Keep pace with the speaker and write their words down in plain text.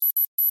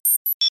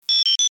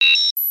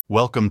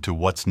Welcome to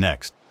What's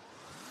Next,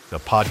 the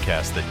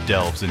podcast that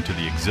delves into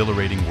the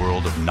exhilarating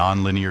world of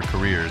nonlinear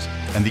careers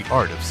and the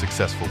art of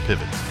successful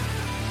pivots.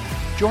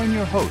 Join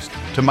your host,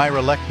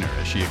 Tamira Lechner,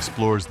 as she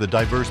explores the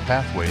diverse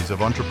pathways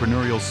of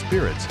entrepreneurial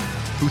spirits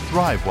who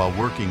thrive while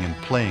working and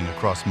playing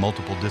across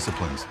multiple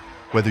disciplines.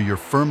 Whether you're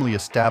firmly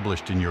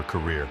established in your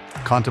career,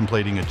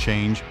 contemplating a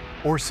change,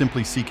 or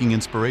simply seeking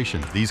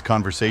inspiration, these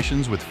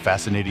conversations with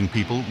fascinating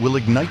people will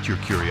ignite your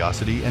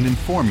curiosity and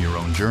inform your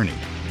own journey.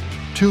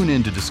 Tune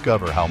in to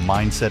discover how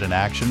mindset and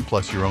action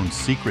plus your own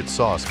secret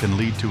sauce can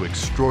lead to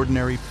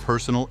extraordinary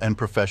personal and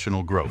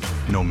professional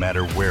growth, no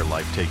matter where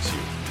life takes you.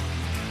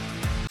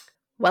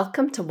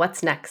 Welcome to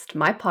What's Next,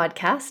 my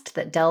podcast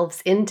that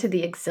delves into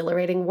the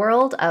exhilarating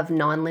world of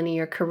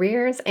nonlinear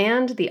careers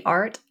and the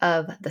art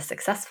of the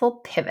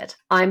successful pivot.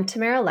 I'm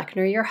Tamira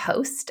Lechner, your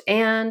host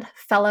and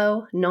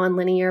fellow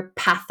nonlinear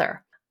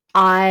pather.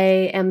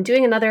 I am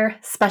doing another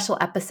special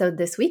episode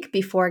this week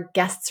before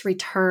guests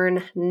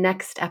return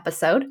next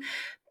episode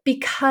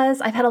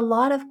because I've had a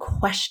lot of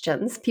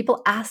questions,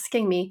 people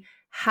asking me,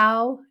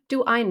 how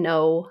do I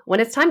know when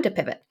it's time to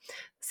pivot?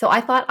 So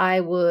I thought I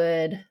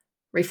would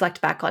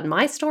reflect back on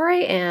my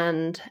story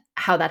and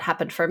how that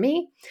happened for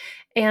me,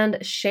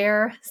 and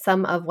share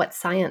some of what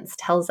science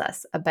tells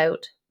us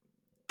about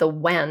the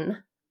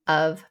when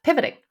of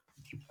pivoting.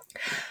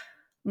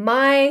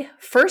 My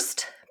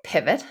first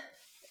pivot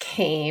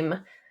came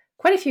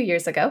quite a few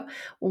years ago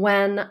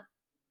when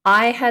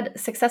I had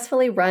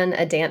successfully run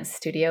a dance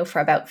studio for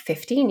about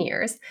 15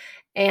 years.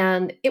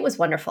 And it was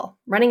wonderful.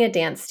 Running a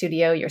dance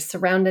studio, you're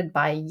surrounded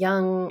by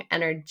young,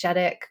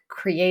 energetic,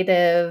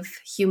 creative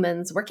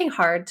humans working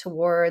hard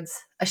towards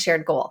a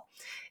shared goal.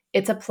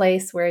 It's a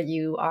place where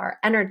you are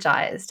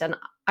energized. And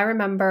I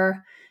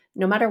remember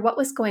no matter what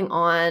was going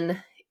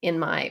on in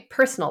my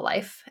personal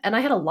life, and I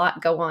had a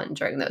lot go on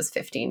during those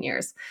 15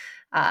 years,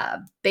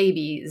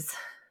 babies,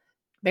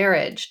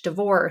 marriage,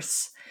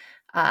 divorce,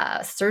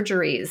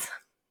 surgeries,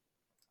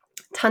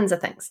 tons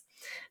of things,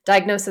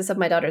 diagnosis of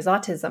my daughter's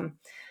autism.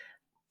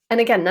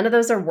 And again, none of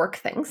those are work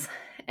things,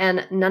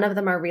 and none of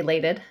them are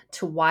related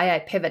to why I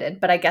pivoted.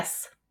 But I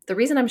guess the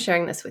reason I'm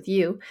sharing this with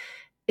you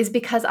is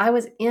because I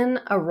was in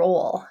a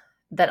role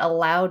that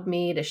allowed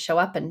me to show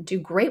up and do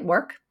great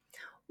work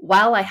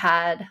while I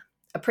had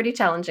a pretty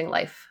challenging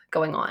life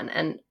going on.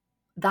 And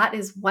that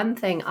is one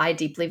thing I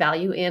deeply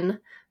value in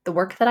the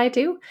work that I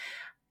do.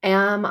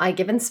 Am I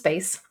given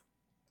space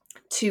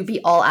to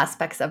be all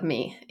aspects of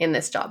me in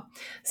this job?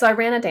 So I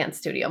ran a dance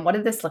studio. And what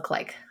did this look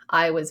like?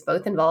 I was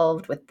both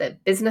involved with the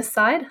business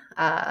side,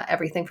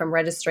 everything from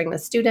registering the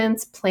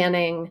students,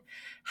 planning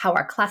how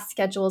our class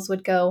schedules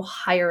would go,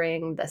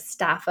 hiring the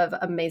staff of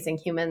amazing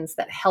humans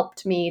that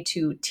helped me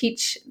to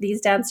teach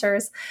these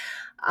dancers.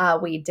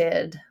 We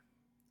did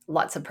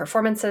lots of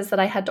performances that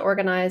I had to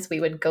organize. We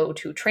would go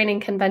to training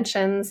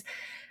conventions.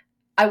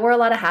 I wore a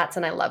lot of hats,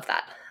 and I love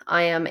that.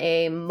 I am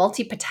a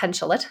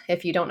multi-potentialite.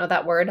 If you don't know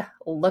that word,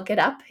 look it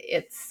up.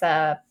 It's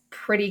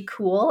pretty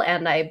cool,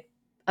 and I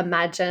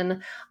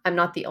imagine I'm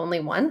not the only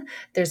one.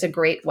 There's a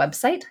great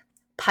website,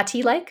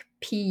 puttylike,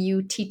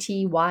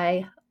 Putty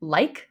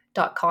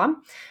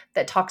like.com,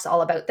 that talks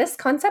all about this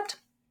concept.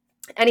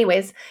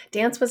 Anyways,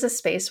 dance was a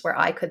space where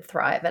I could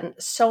thrive, and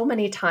so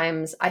many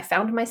times I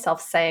found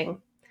myself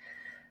saying,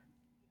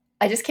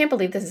 I just can't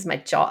believe this is my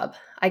job.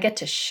 I get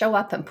to show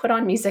up and put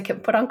on music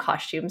and put on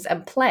costumes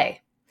and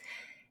play.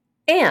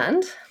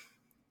 And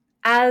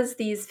as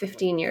these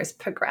 15 years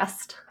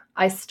progressed,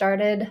 I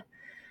started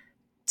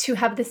to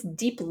have this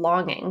deep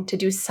longing to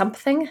do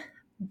something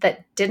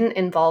that didn't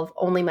involve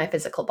only my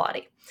physical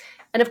body.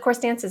 And of course,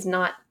 dance is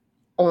not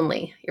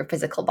only your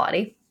physical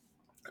body,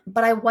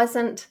 but I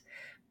wasn't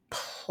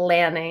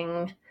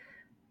planning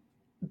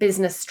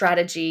business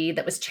strategy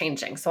that was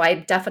changing. So I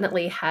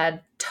definitely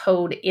had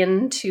toed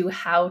into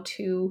how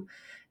to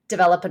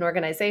develop an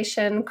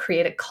organization,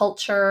 create a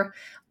culture,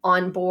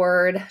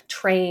 onboard,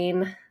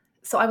 train.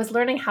 So I was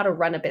learning how to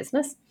run a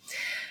business.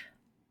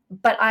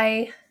 But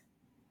I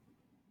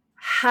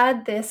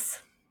had this,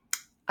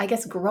 I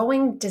guess,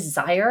 growing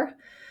desire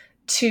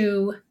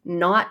to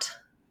not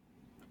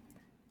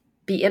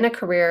be in a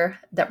career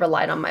that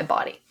relied on my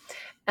body.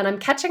 And I'm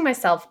catching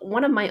myself,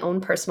 one of my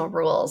own personal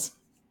rules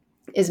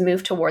is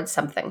move towards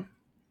something,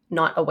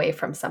 not away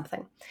from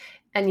something.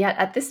 And yet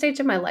at this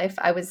stage of my life,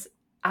 I was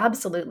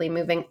absolutely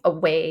moving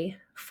away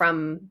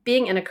from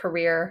being in a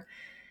career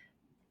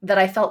that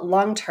I felt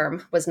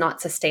long-term was not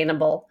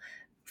sustainable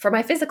for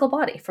my physical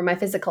body, for my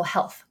physical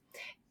health.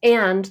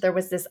 And there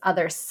was this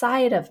other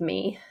side of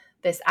me,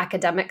 this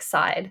academic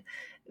side,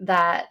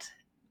 that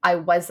I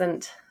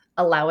wasn't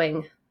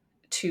allowing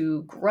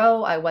to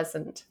grow. I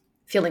wasn't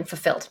feeling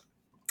fulfilled.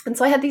 And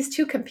so I had these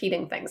two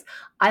competing things.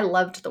 I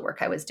loved the work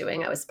I was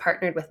doing. I was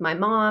partnered with my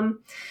mom.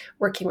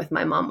 Working with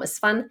my mom was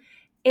fun.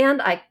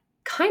 And I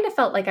kind of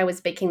felt like I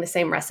was baking the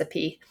same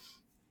recipe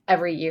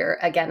every year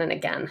again and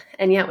again.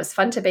 And yeah, it was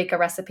fun to bake a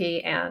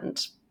recipe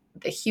and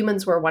the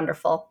humans were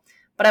wonderful,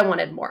 but I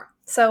wanted more.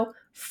 So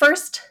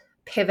first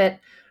pivot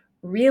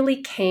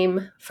really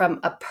came from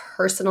a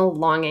personal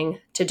longing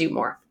to do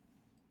more.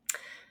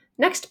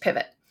 Next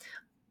pivot,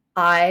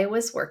 I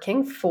was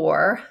working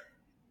for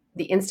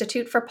the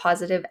Institute for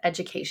Positive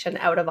Education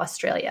out of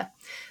Australia.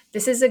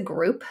 This is a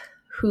group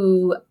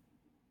who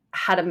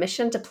had a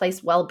mission to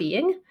place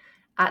well-being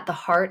at the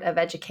heart of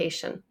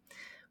education.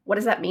 What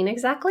does that mean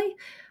exactly?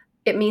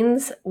 It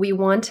means we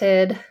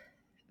wanted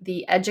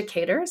the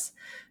educators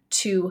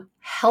to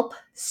help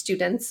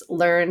students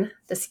learn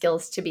the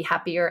skills to be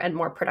happier and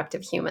more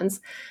productive humans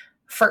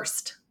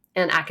first,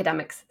 and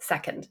academics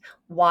second.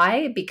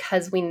 Why?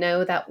 Because we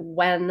know that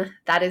when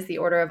that is the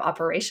order of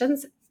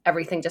operations,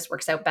 everything just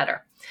works out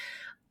better.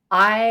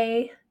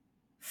 I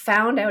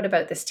found out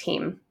about this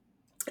team,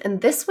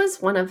 and this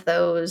was one of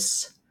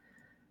those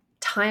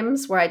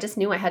times where I just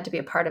knew I had to be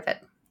a part of it.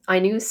 I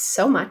knew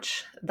so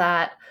much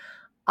that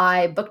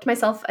I booked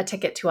myself a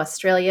ticket to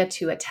Australia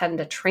to attend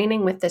a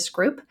training with this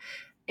group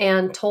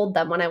and told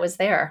them when I was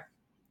there,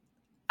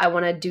 I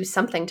want to do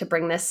something to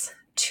bring this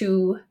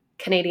to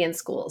Canadian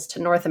schools, to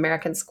North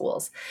American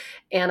schools.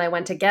 And I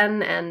went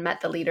again and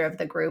met the leader of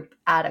the group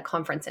at a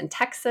conference in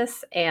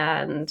Texas,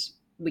 and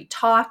we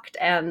talked,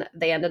 and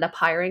they ended up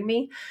hiring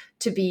me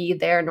to be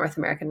their North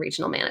American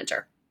regional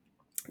manager.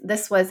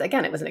 This was,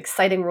 again, it was an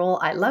exciting role.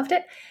 I loved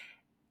it.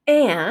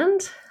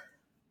 And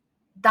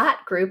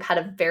that group had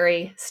a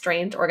very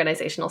strange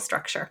organizational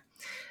structure.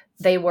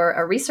 They were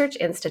a research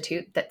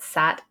institute that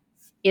sat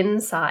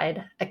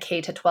inside a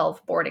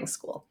K-12 boarding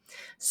school.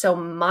 So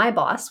my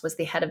boss was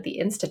the head of the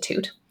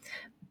institute,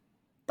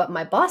 but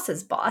my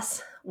boss's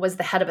boss was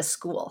the head of a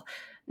school.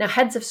 Now,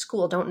 heads of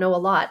school don't know a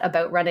lot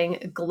about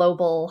running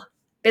global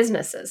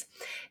businesses.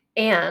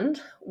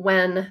 And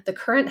when the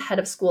current head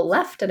of school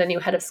left and a new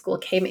head of school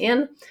came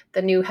in,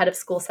 the new head of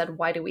school said,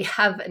 "Why do we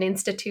have an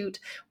institute?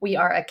 We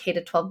are a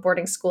K-12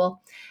 boarding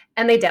school."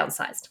 And they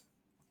downsized.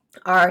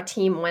 Our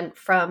team went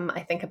from,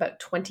 I think, about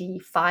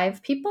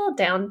 25 people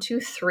down to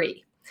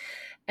 3.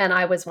 And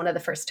I was one of the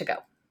first to go.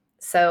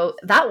 So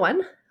that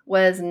one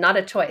was not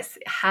a choice.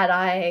 Had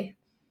I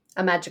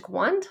a magic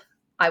wand,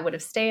 I would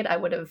have stayed. I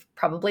would have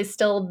probably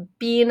still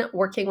been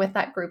working with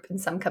that group in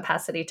some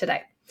capacity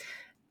today.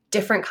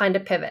 Different kind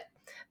of pivot.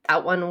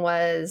 That one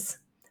was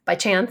by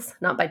chance,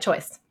 not by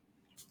choice.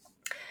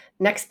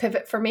 Next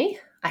pivot for me,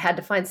 I had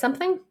to find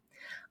something.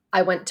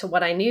 I went to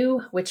what I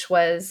knew, which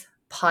was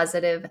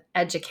positive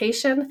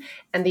education,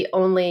 and the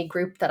only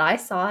group that I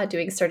saw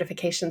doing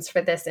certifications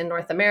for this in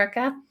North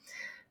America.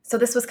 So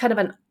this was kind of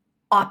an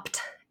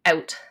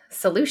opt-out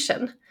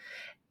solution,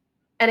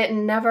 and it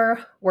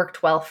never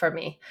worked well for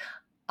me.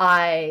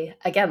 I,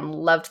 again,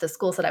 loved the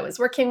schools that I was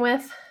working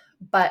with,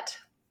 but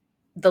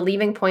the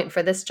leaving point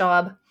for this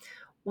job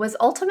was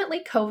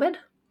ultimately COVID,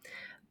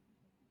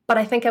 but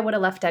I think I would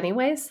have left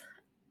anyways.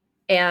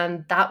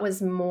 And that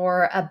was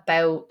more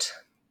about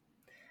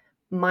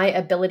my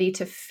ability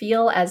to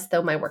feel as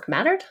though my work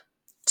mattered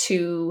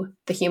to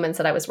the humans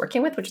that I was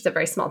working with, which is a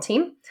very small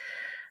team.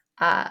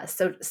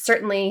 So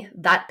certainly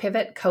that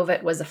pivot,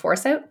 COVID, was a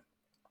force out.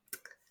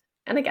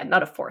 And again,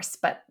 not a force,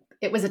 but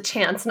it was a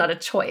chance, not a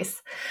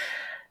choice.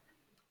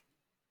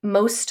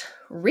 Most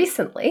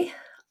recently,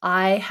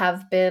 I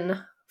have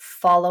been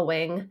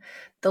following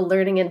the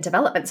learning and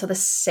development. So the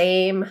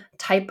same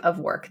type of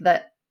work,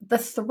 that the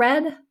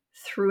thread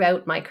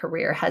throughout my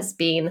career has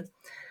been,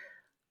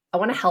 I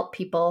want to help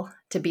people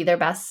to be their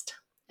best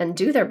and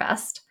do their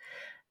best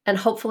and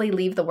hopefully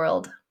leave the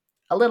world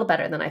a little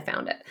better than I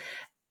found it.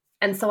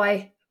 And so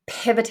I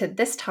pivoted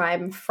this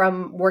time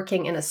from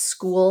working in a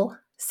school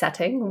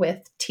setting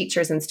with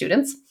teachers and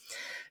students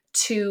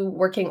to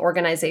working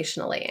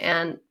organizationally.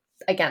 And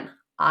again,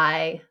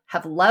 I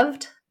have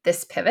loved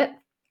this pivot.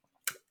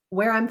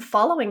 Where I'm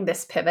following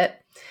this pivot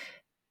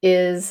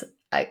is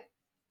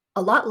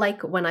a lot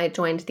like when I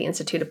joined the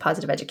Institute of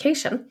Positive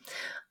Education.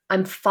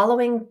 I'm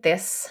following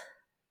this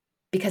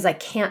because I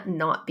can't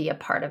not be a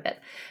part of it.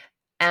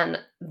 And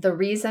the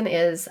reason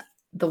is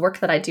the work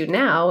that I do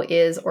now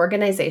is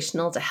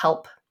organizational to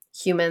help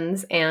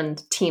humans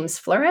and teams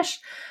flourish,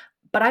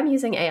 but I'm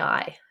using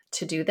AI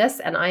to do this,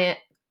 and I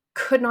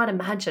could not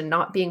imagine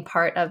not being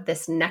part of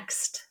this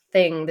next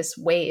thing, this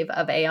wave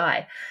of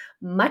AI.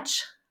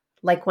 Much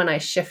like when I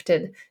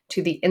shifted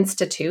to the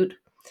Institute,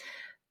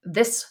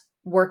 this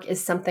work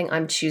is something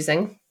I'm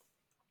choosing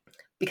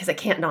because I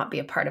can't not be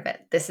a part of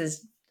it. This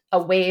is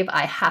a wave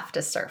I have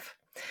to surf.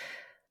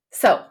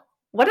 So,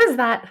 what does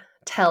that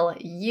tell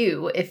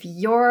you if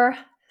you're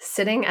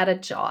sitting at a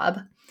job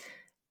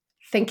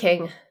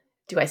thinking,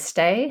 do I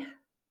stay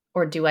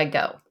or do I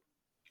go?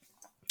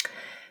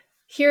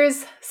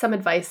 Here's some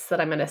advice that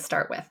I'm going to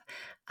start with.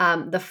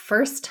 The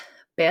first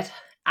bit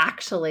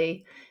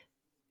actually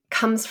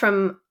comes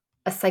from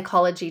a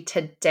Psychology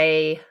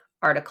Today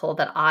article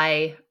that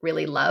I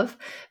really love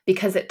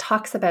because it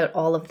talks about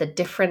all of the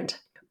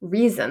different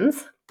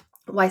reasons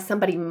why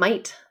somebody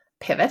might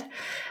pivot.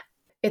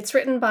 It's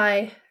written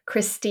by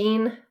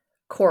Christine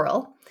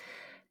Coral,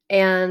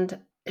 and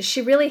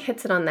she really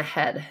hits it on the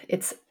head.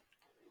 It's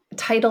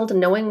titled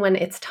Knowing When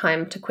It's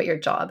Time to Quit Your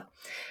Job.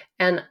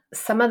 And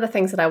some of the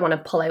things that I want to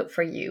pull out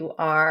for you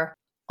are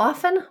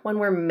often when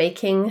we're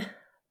making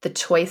the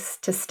choice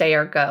to stay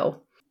or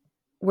go,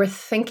 we're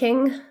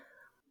thinking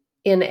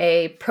in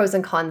a pros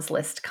and cons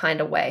list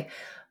kind of way,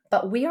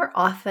 but we are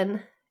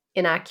often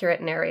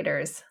inaccurate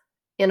narrators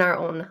in our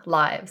own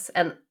lives.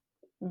 And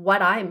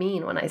what I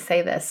mean when I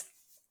say this,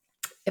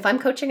 if I'm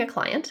coaching a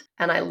client,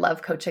 and I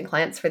love coaching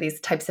clients for these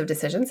types of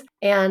decisions,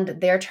 and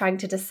they're trying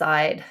to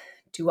decide,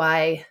 do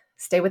I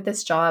stay with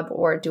this job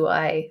or do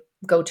I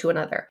go to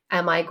another?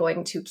 Am I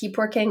going to keep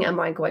working? Am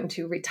I going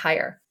to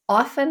retire?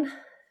 Often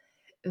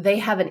they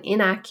have an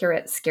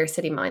inaccurate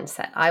scarcity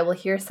mindset. I will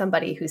hear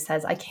somebody who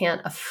says, I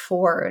can't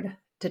afford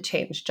to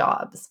change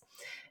jobs.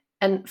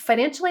 And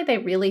financially, they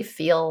really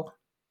feel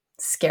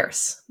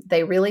scarce.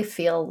 They really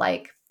feel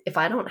like if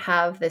I don't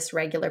have this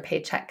regular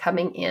paycheck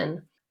coming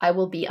in, I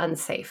will be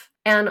unsafe.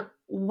 And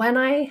when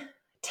I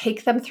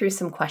take them through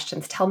some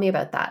questions, tell me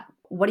about that.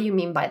 What do you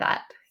mean by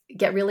that?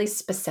 Get really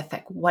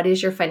specific. What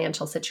is your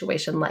financial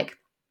situation like?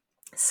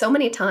 So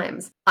many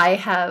times I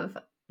have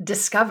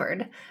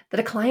discovered that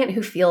a client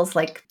who feels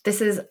like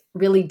this is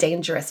really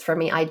dangerous for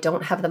me, I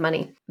don't have the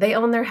money. They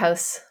own their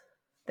house.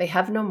 They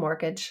have no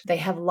mortgage. They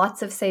have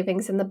lots of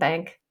savings in the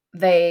bank.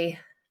 They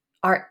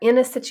are in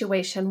a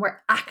situation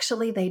where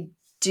actually they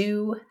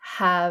do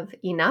have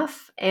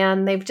enough,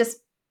 and they've just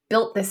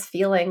built this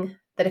feeling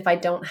that if I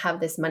don't have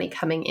this money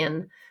coming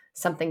in,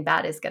 something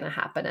bad is going to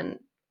happen. And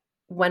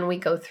when we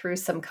go through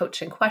some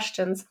coaching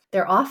questions,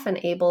 they're often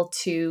able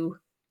to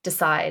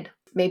decide,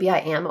 maybe I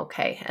am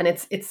okay. And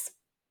it's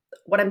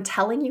what I'm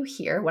telling you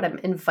here, what I'm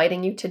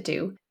inviting you to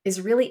do is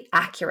really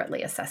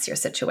accurately assess your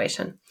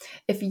situation.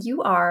 If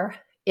you are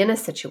in a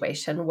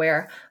situation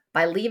where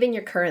by leaving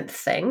your current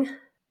thing,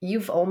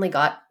 you've only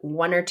got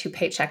 1 or 2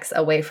 paychecks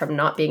away from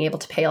not being able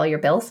to pay all your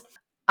bills,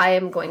 I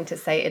am going to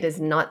say it is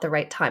not the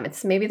right time.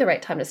 It's maybe the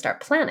right time to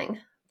start planning,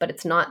 but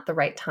it's not the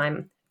right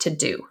time to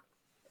do.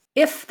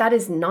 If that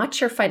is not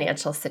your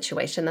financial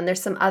situation, then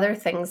there's some other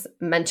things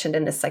mentioned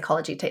in this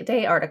Psychology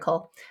Today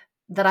article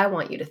that I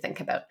want you to think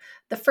about.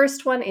 The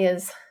first one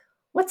is,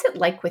 what's it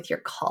like with your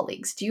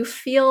colleagues? Do you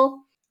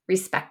feel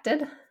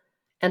respected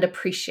and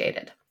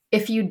appreciated?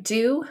 If you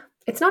do,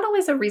 it's not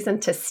always a reason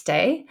to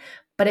stay,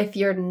 but if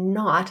you're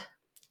not,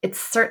 it's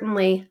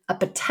certainly a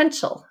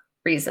potential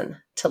reason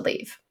to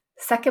leave.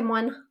 Second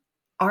one,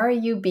 are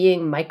you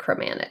being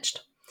micromanaged?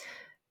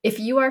 If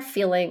you are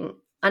feeling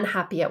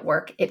unhappy at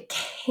work, it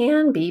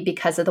can be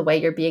because of the way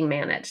you're being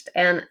managed.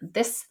 And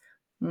this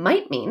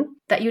might mean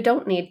that you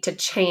don't need to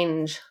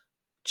change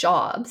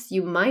jobs.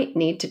 You might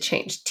need to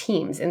change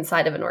teams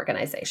inside of an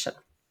organization.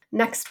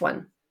 Next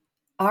one,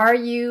 are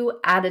you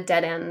at a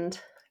dead end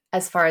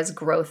as far as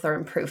growth or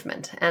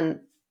improvement?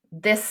 And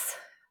this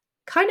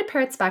kind of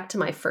parrots back to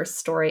my first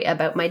story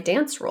about my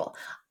dance role.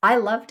 I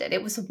loved it.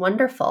 It was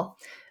wonderful,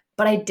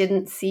 but I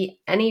didn't see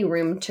any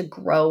room to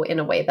grow in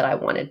a way that I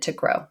wanted to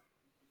grow.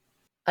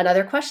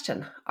 Another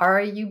question,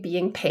 are you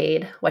being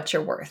paid what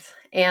you're worth?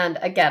 And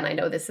again, I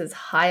know this is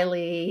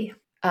highly,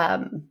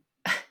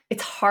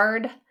 it's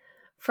hard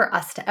for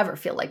us to ever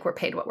feel like we're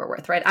paid what we're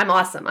worth, right? I'm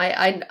awesome.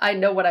 I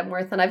know what I'm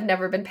worth and I've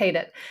never been paid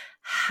it.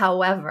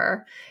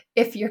 However,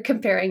 if you're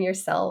comparing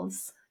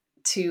yourselves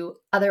to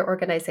other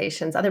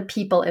organizations, other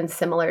people in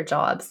similar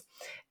jobs,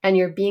 and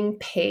you're being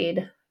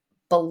paid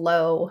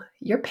below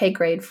your pay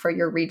grade for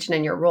your region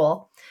and your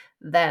role,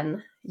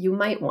 then you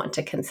might want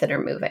to consider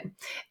moving.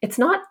 It's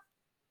not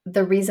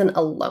the reason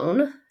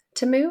alone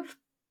to move,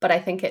 but I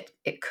think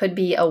it could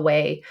be a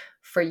way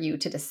for you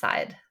to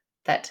decide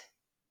that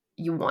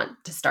you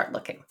want to start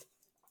looking.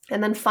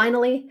 And then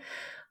finally,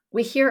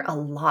 we hear a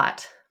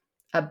lot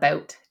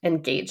about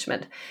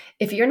engagement.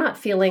 If you're not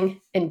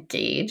feeling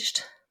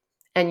engaged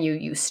and you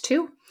used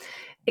to,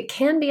 it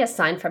can be a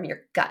sign from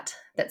your gut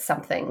that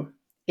something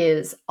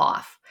is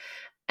off.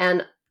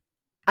 And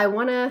I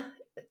want to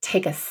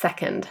take a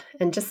second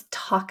and just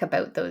talk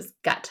about those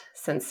gut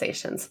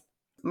sensations.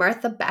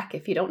 Martha Beck,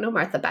 if you don't know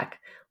Martha Beck,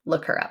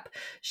 look her up.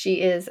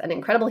 She is an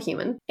incredible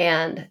human,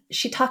 and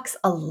she talks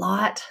a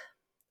lot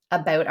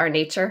about our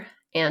nature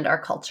and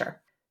our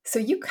culture. So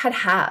you could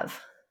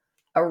have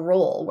a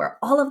role where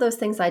all of those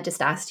things I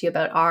just asked you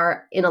about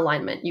are in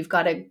alignment. You've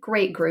got a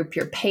great group,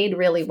 you're paid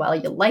really well,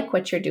 you like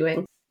what you're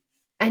doing,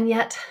 and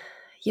yet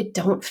you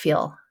don't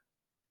feel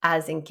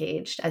as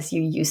engaged as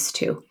you used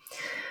to.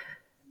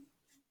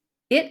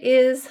 It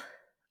is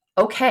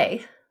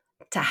okay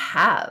to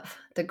have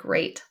the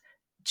great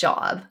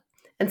job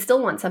and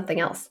still want something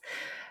else,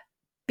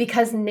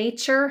 because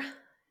nature,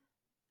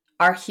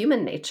 our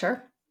human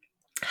nature,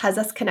 has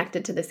us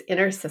connected to this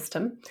inner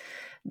system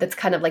that's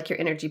kind of like your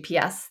inner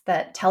GPS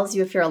that tells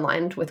you if you're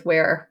aligned with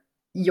where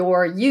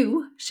your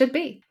you should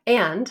be.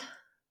 And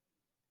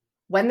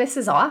when this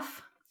is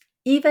off,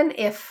 even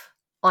if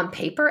on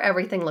paper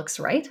everything looks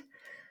right,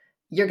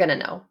 you're going to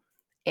know.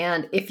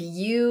 And if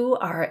you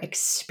are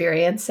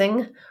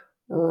experiencing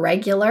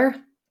regular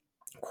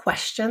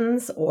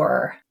questions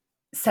or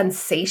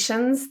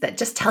sensations that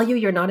just tell you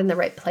you're not in the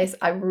right place,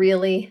 I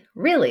really,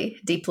 really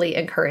deeply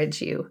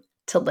encourage you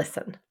to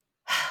listen.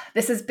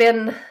 This has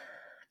been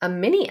a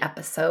mini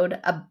episode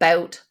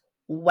about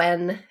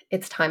when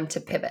it's time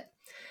to pivot.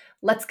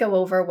 Let's go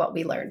over what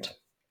we learned.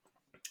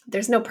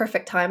 There's no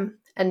perfect time,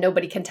 and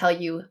nobody can tell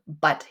you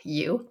but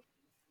you.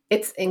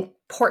 It's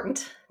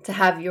important to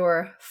have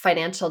your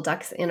financial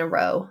ducks in a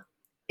row,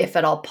 if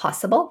at all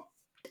possible.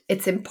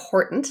 It's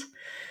important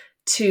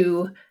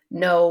to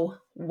know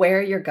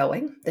where you're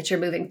going, that you're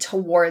moving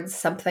towards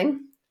something,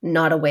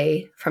 not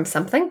away from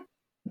something.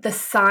 The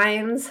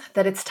signs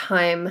that it's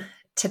time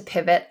to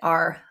pivot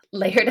are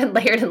layered and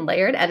layered and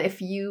layered. And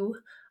if you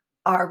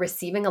are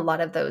receiving a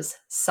lot of those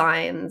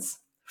signs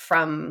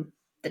from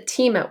the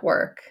team at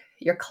work,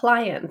 your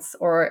clients,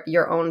 or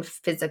your own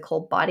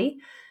physical body,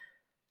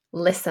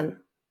 listen.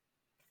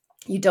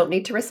 You don't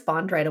need to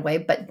respond right away,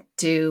 but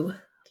do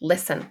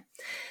listen.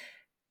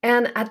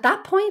 And at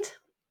that point,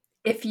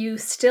 if you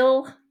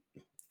still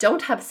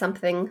don't have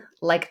something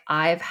like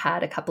I've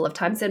had a couple of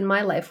times in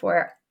my life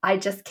where I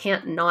just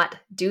can't not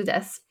do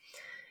this,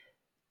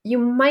 you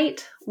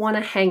might want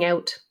to hang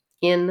out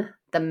in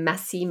the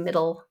messy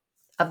middle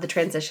of the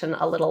transition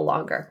a little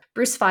longer.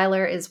 Bruce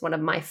Feiler is one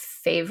of my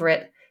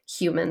favorite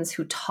humans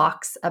who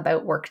talks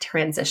about work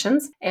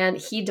transitions, and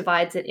he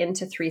divides it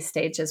into 3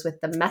 stages, with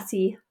the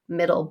messy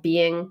middle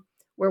being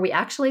where we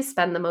actually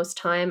spend the most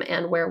time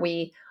and where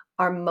we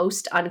are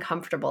most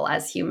uncomfortable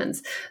as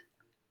humans.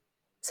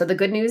 So the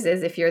good news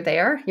is, if you're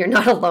there, you're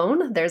not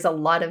alone. There's a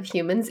lot of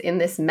humans in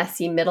this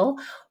messy middle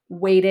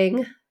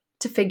waiting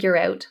to figure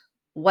out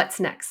what's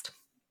next.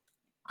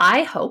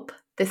 I hope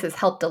this has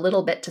helped a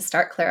little bit to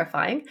start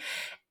clarifying,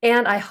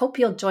 and I hope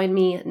you'll join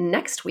me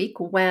next week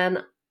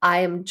when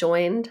I am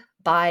joined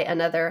by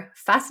another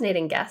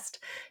fascinating guest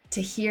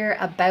to hear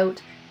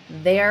about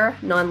their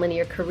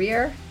nonlinear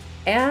career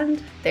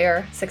and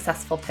their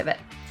successful pivot.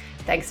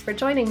 Thanks for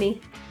joining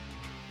me.